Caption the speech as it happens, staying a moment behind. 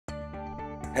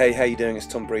Hey, how you doing? It's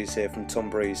Tom Breeze here from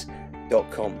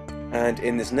tombreeze.com, and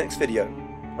in this next video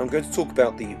I'm going to talk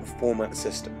about the format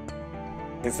system.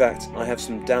 In fact, I have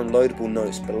some downloadable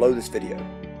notes below this video.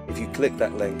 If you click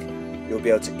that link, you'll be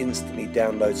able to instantly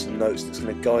download some notes that's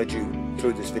going to guide you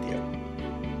through this video.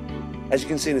 As you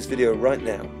can see in this video right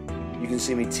now, you can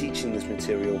see me teaching this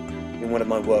material in one of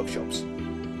my workshops.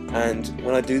 And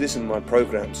when I do this in my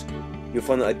programs, you'll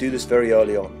find that I do this very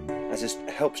early on, as this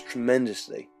helps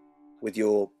tremendously with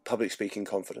your public speaking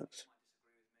confidence.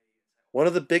 One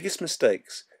of the biggest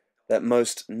mistakes that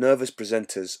most nervous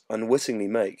presenters unwittingly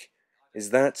make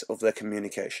is that of their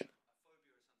communication.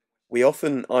 We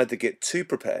often either get too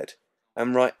prepared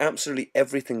and write absolutely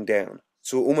everything down,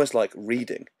 so almost like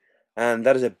reading, and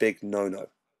that is a big no-no.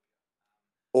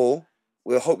 Or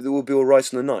we'll hope that we'll be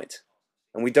alright on the night,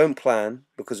 and we don't plan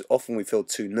because often we feel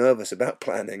too nervous about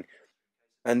planning,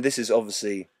 and this is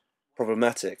obviously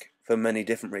problematic for many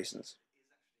different reasons.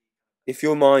 If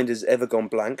your mind has ever gone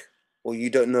blank, or you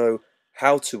don't know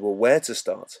how to or where to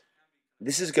start,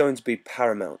 this is going to be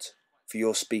paramount for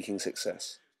your speaking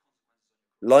success.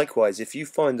 Likewise, if you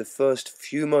find the first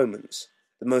few moments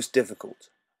the most difficult,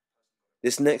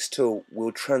 this next tool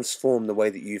will transform the way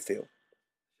that you feel.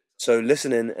 So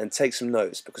listen in and take some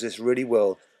notes, because this really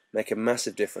will make a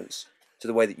massive difference to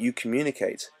the way that you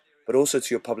communicate, but also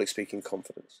to your public speaking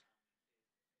confidence.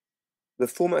 The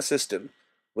format system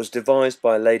was devised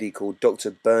by a lady called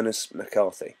Dr. Bernice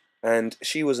McCarthy, and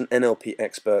she was an NLP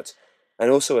expert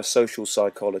and also a social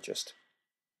psychologist.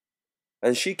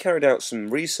 And she carried out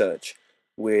some research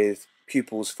with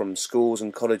pupils from schools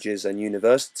and colleges and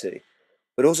university,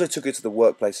 but also took it to the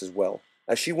workplace as well,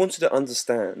 as she wanted to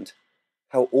understand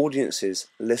how audiences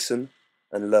listen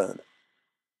and learn.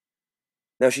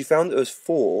 Now, she found there was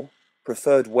 4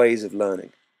 preferred ways of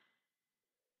learning.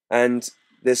 And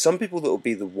there's some people that will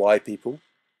be the why people.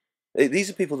 These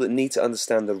are people that need to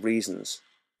understand the reasons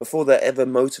before they're ever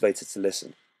motivated to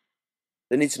listen.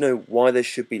 They need to know why they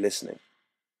should be listening.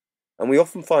 And we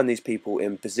often find these people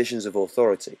in positions of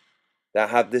authority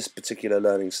that have this particular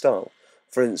learning style.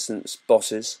 For instance,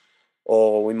 bosses,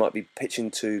 or we might be pitching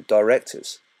to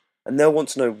directors, and they'll want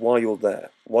to know why you're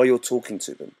there, why you're talking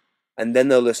to them, and then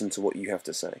they'll listen to what you have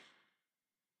to say.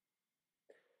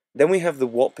 Then we have the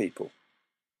what people.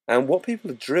 And what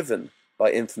people are driven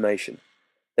by information.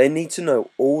 They need to know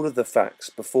all of the facts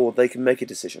before they can make a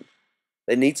decision.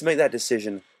 They need to make that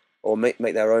decision or make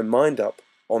their own mind up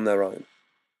on their own.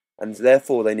 And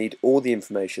therefore they need all the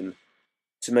information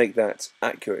to make that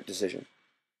accurate decision.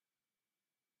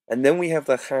 And then we have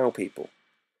the how people.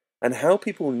 And how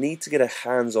people need to get a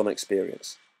hands-on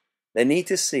experience. They need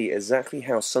to see exactly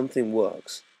how something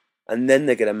works, and then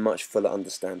they get a much fuller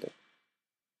understanding.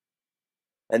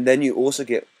 And then you also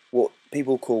get what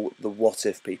people call the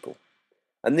what-if people.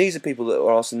 And these are people that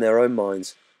are asking their own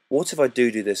minds, what if I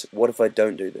do this? What if I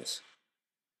don't do this?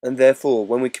 And therefore,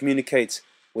 when we communicate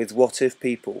with what-if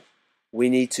people, we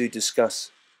need to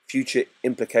discuss future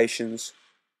implications.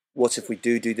 What if we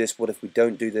do this? What if we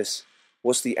don't do this?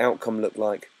 What's the outcome look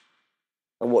like?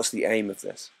 And what's the aim of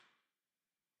this?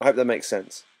 I hope that makes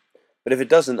sense. But if it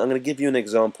doesn't, I'm going to give you an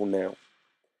example now.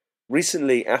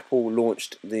 Recently, Apple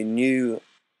launched the new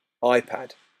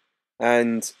iPad.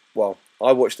 And, well,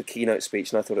 I watched the keynote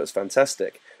speech and I thought it was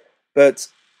fantastic. But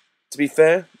to be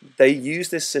fair, they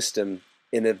used this system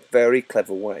in a very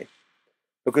clever way.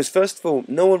 Because first of all,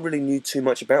 no one really knew too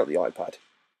much about the iPad.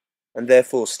 And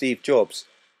therefore, Steve Jobs,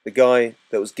 the guy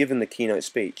that was given the keynote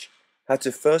speech, had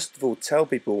to first of all tell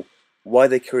people why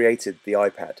they created the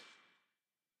iPad.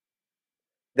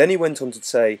 Then he went on to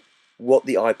say what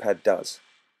the iPad does.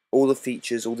 All the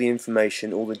features, all the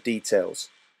information, all the details.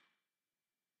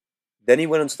 Then he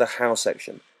went on to the how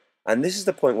section, and this is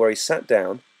the point where he sat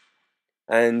down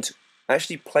and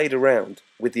actually played around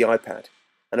with the iPad.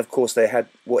 And of course they had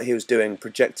what he was doing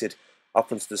projected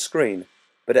up onto the screen,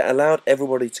 but it allowed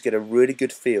everybody to get a really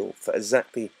good feel for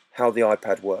exactly how the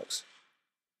iPad works.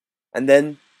 And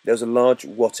then there was a large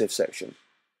what-if section,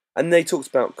 and they talked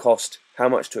about cost, how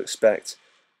much to expect,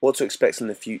 what to expect in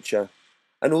the future,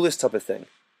 and all this type of thing,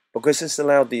 because this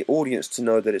allowed the audience to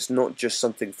know that it's not just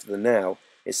something for the now,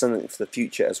 it's something for the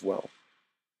future as well.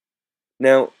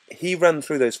 Now, he ran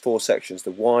through those 4 sections, the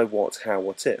why, what, how,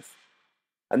 what if.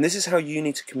 And this is how you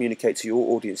need to communicate to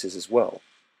your audiences as well,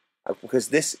 because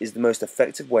this is the most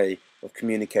effective way of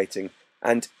communicating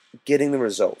and getting the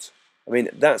result. I mean,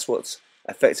 that's what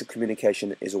effective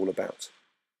communication is all about.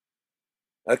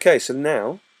 Okay, so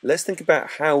now let's think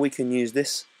about how we can use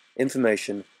this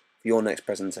information for your next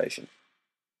presentation.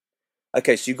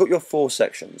 Okay, so you've got your 4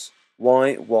 sections.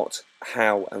 Why, what,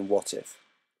 how, and what if.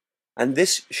 And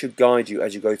this should guide you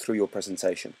as you go through your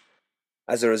presentation.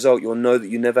 As a result, you'll know that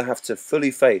you never have to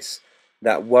fully face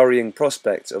that worrying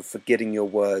prospect of forgetting your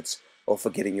words or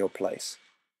forgetting your place.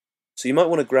 So you might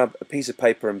want to grab a piece of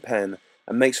paper and pen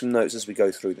and make some notes as we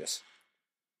go through this.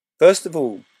 First of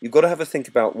all, you've got to have a think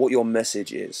about what your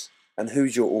message is and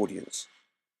who's your audience.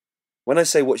 When I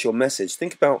say what's your message,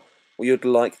 think about what you'd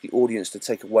like the audience to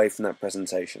take away from that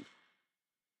presentation.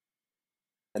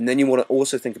 And then you want to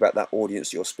also think about that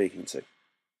audience you're speaking to.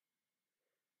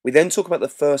 We then talk about the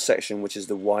first section, which is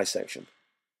the why section.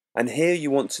 And here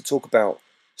you want to talk about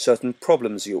certain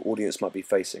problems your audience might be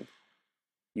facing.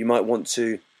 You might want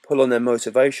to pull on their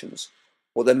motivations,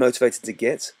 what they're motivated to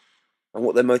get, and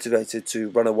what they're motivated to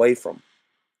run away from.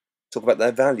 Talk about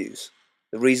their values,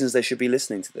 the reasons they should be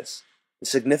listening to this, the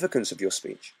significance of your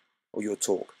speech or your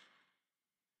talk.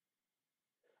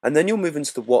 And then you'll move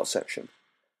into the what section.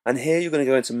 And here you're going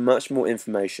to go into much more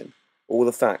information, all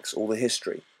the facts, all the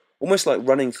history, almost like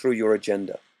running through your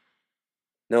agenda.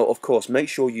 Now, of course, make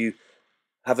sure you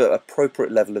have an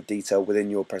appropriate level of detail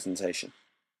within your presentation.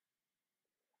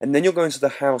 And then you'll go into the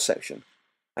how section.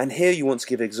 And here you want to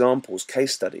give examples,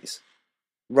 case studies.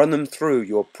 Run them through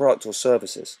your product or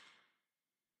services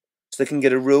so they can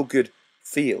get a real good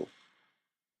feel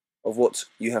of what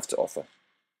you have to offer.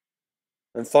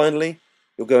 And finally,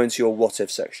 you'll go into your what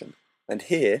if section. And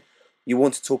here, you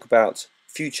want to talk about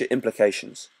future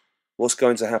implications. What's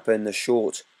going to happen in the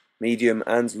short, medium,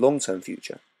 and long-term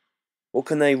future? What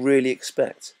can they really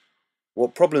expect?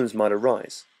 What problems might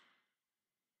arise?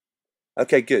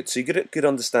 Okay, good. So you get a good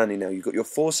understanding now. You've got your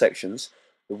 4 sections,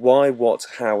 the why, what,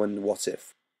 how, and what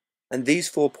if. And these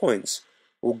 4 points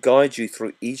will guide you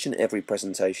through each and every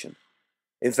presentation.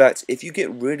 In fact, if you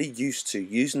get really used to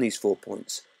using these 4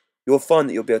 points, you'll find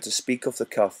that you'll be able to speak off the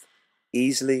cuff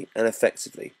easily and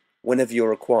effectively whenever you're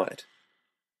required.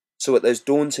 So at those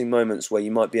daunting moments where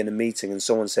you might be in a meeting and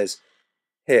someone says,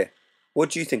 "Here, what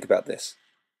do you think about this?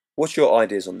 What's your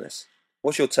ideas on this?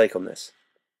 What's your take on this?"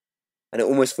 And it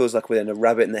almost feels like we're in a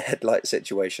rabbit in the headlight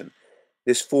situation.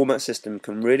 This format system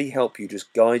can really help you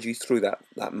just guide you through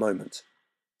that moment.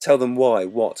 Tell them why,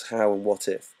 what, how, and what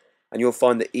if. And you'll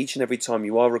find that each and every time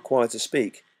you are required to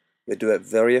speak, you'll do it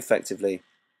very effectively,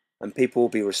 and people will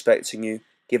be respecting you,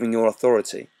 giving your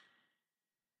authority,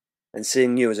 and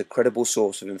seeing you as a credible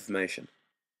source of information.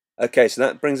 Okay, so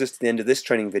that brings us to the end of this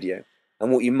training video,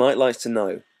 and what you might like to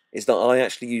know is that I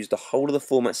actually used the whole of the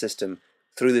format system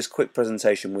through this quick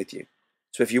presentation with you.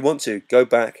 So if you want to, go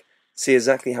back, see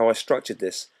exactly how I structured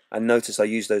this, and notice I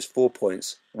used those 4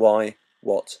 points: why,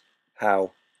 what,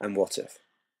 how, and what if.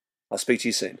 I'll speak to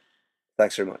you soon.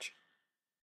 Thanks very much.